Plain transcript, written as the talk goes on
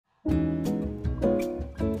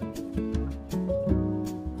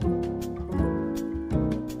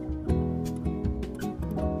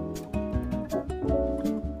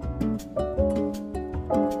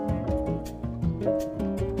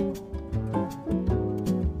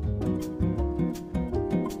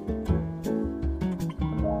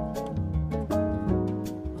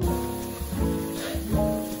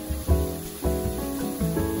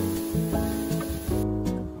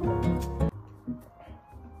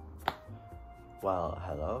Well,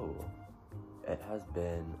 hello. It has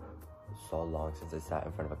been so long since I sat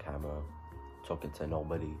in front of a camera talking to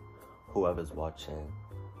nobody, whoever's watching.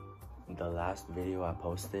 The last video I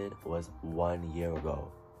posted was 1 year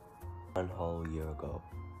ago. 1 whole year ago.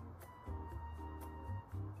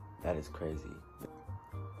 That is crazy.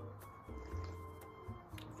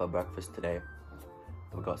 For breakfast today,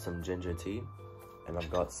 I've got some ginger tea and I've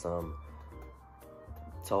got some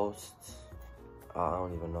toast. I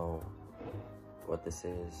don't even know what this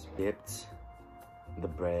is. Dipped the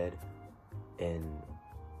bread in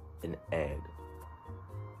an egg.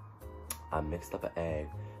 I mixed up an egg.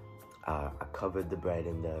 I covered the bread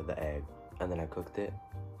in the egg, and then I cooked it,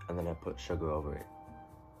 and then I put sugar over it.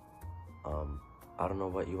 I don't know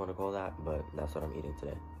what you want to call that, but that's what I'm eating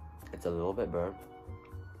today. It's a little bit burnt.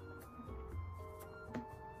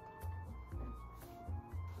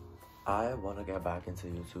 I want to get back into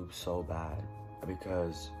YouTube so bad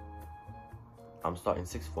because I'm starting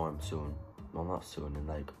sixth form soon. Well, not soon, in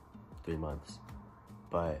like 3 months.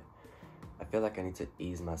 But I feel like I need to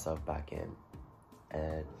ease myself back in.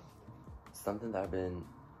 And something that I've been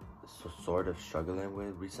sort of struggling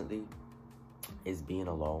with recently is being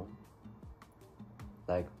alone.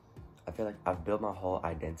 Like, I feel like I've built my whole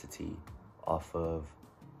identity off of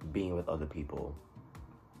being with other people.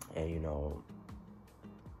 And, you know,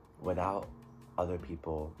 without other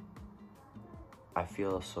people, I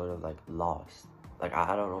feel sort of like lost. Like,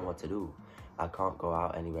 I don't know what to do. I can't go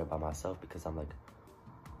out anywhere by myself because I'm like,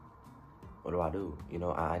 what do I do? You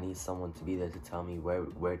know, I need someone to be there to tell me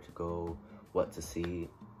where to go, what to see.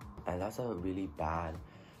 And that's a really bad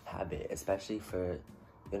habit, especially for,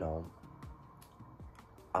 you know,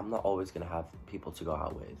 I'm not always gonna have people to go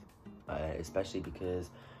out with, especially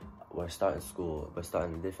because we're starting school, we're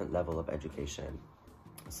starting a different level of education.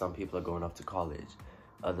 Some people are going off to college,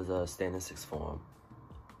 others are staying in sixth form,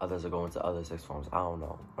 others are going to other sixth forms, I don't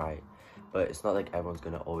know, right? But it's not like everyone's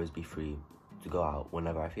gonna always be free to go out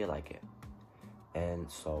whenever I feel like it. And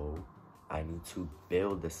so I need to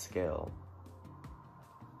build the skill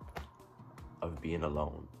of being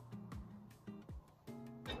alone.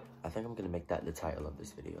 I think I'm gonna make that the title of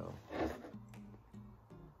this video.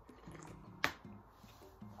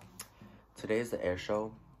 Today is the air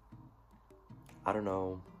show. I don't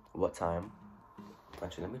know what time.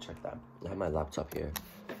 Actually, let me check that. I have my laptop here.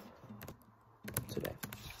 Today.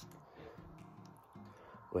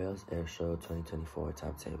 Wales Air Show 2024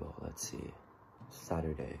 timetable. Let's see.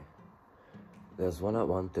 Saturday. There's one at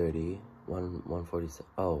 1:30, 1:47.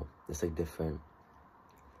 Oh, it's like different.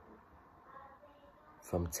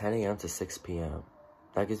 From 10 a.m. to 6 p.m.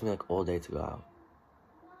 That gives me like all day to go out.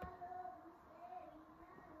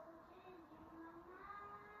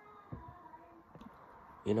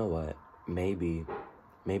 You know what? Maybe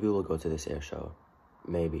we'll go to this air show.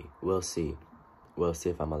 Maybe. We'll see. We'll see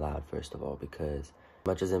if I'm allowed, first of all, because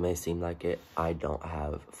much as it may seem like it, I don't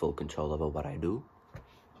have full control over what I do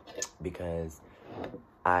because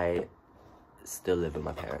I still live with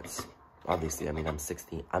my parents. Obviously, I mean, I'm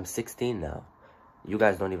 16. I'm 16 now. You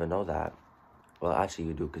guys don't even know that. Well, actually,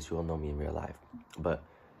 you do because you all know me in real life. But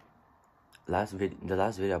the last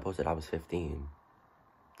video I posted, I was 15.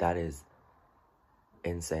 That is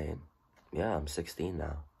insane. Yeah, I'm 16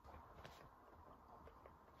 now.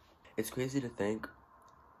 It's crazy to think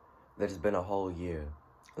that it's been a whole year.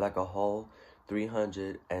 Like a whole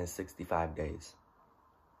 365 days.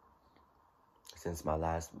 Since my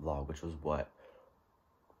last vlog, which was what?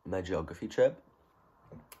 My geography trip?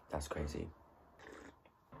 That's crazy.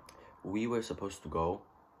 We were supposed to go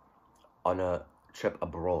on a trip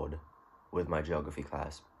abroad with my geography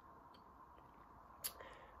class.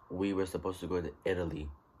 We were supposed to go to Italy.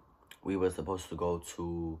 We were supposed to go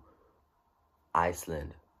to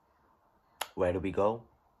Iceland. Where did we go?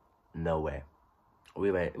 Nowhere.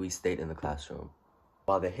 We stayed in the classroom.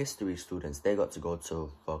 While the history students, they got to go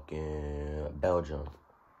to fucking Belgium.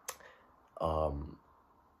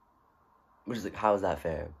 Which is like, how is that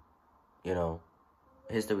fair? You know?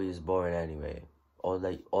 History is boring anyway.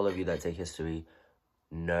 All of you that take history,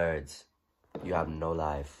 nerds. You have no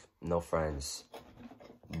life, no friends.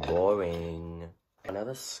 Boring.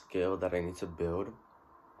 Another skill that I need to build,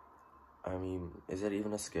 I mean, is it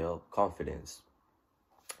even a skill? Confidence.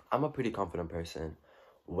 I'm a pretty confident person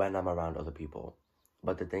when I'm around other people.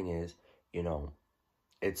 But the thing is, you know,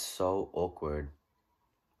 it's so awkward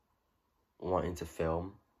wanting to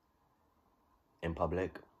film in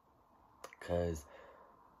public. Because,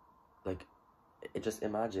 like,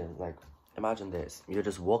 imagine this. You're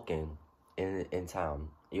just walking in town.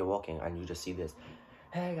 You're walking and you just see this.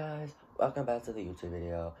 Hey guys, welcome back to the YouTube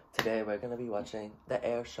video. Today we're going to be watching the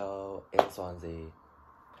air show in Swansea.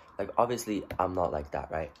 Like, obviously, I'm not like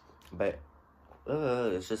that, right? But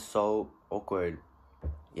it's just so awkward.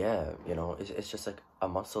 Yeah, you know, it's just like a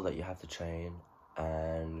muscle that you have to train,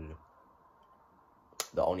 and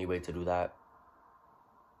the only way to do that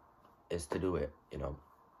is to do it, you know?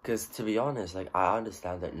 Because to be honest, like, I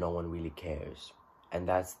understand that no one really cares, and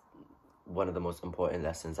that's one of the most important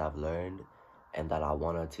lessons I've learned, and that I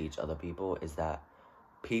want to teach other people, is that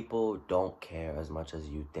people don't care as much as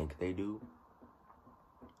you think they do.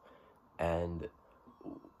 And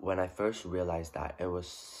when I first realized that, it was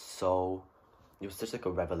just like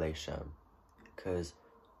a revelation, because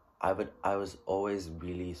I was always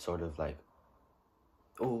really sort of like,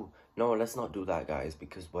 oh no, let's not do that, guys,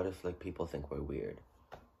 because what if like people think we're weird?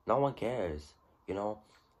 No one cares, you know?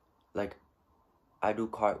 Like, I do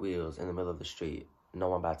cartwheels in the middle of the street, no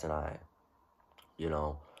one bats an eye, you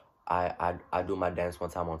know? I do my dance one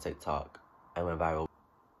time on TikTok, I went viral.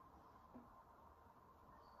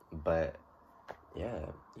 But yeah,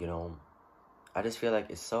 you know, I just feel like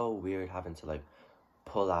it's so weird having to like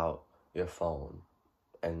pull out your phone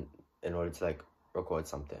and in order to like record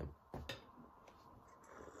something.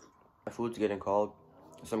 My food's getting cold,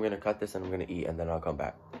 so I'm gonna cut this and I'm gonna eat, and then I'll come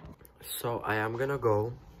back. So I am gonna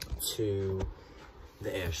go to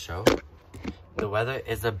the air show. The weather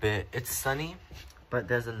is it's sunny, but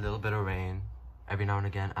there's a little bit of rain every now and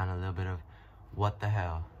again, and a little bit of what the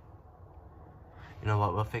hell. You know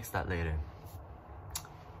what, we'll fix that later.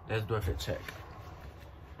 Let's do a fit check.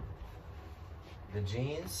 The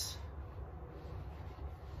jeans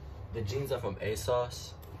are from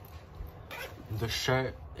ASOS. The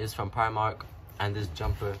shirt is from Primark, and this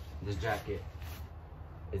jacket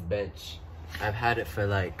is Bench. I've had it for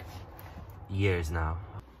like years now.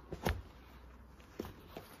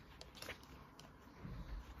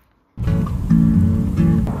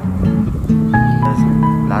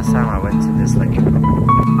 Last time I went to this, like,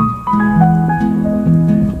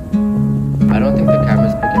 I don't think the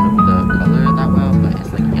camera's picking up the color that well, but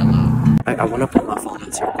it's like yellow. I want to put my phone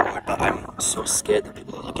into record, but I'm so scared that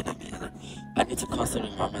people are looking at me. I need to constantly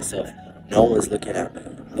remind myself, no one's looking at me.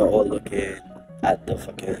 They're all looking at the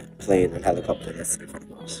fucking plane and helicopter that's in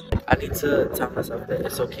front of us. I need to tell myself that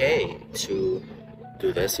it's okay to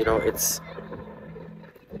do this, you know, it's...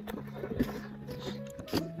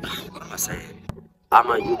 What am I saying? I'm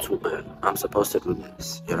a YouTuber. I'm supposed to do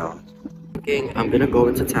this, you know. I'm gonna go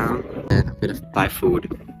into town and I'm gonna buy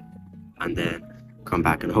food and then come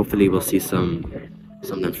back, and hopefully we'll see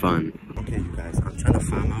something fun. Okay, you guys, I'm trying to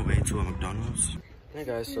find my way to a McDonald's. Hey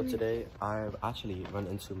guys, so today I've actually run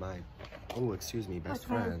into my, best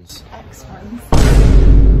friends. Ex-friends.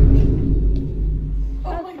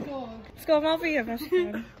 Oh my god. Scott, I'll be your best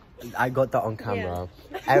friend. I got that on camera.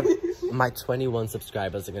 Yeah. My 21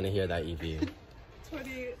 subscribers are gonna hear that, Evie.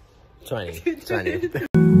 20.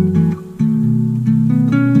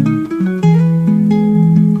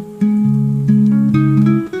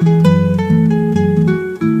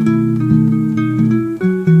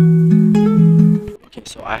 Okay,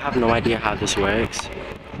 so I have no idea how this works,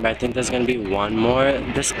 but I think there's gonna be one more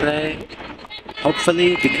display,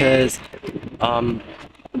 hopefully, because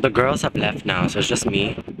the girls have left now, so it's just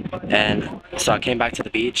me, and so I came back to the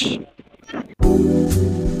beach.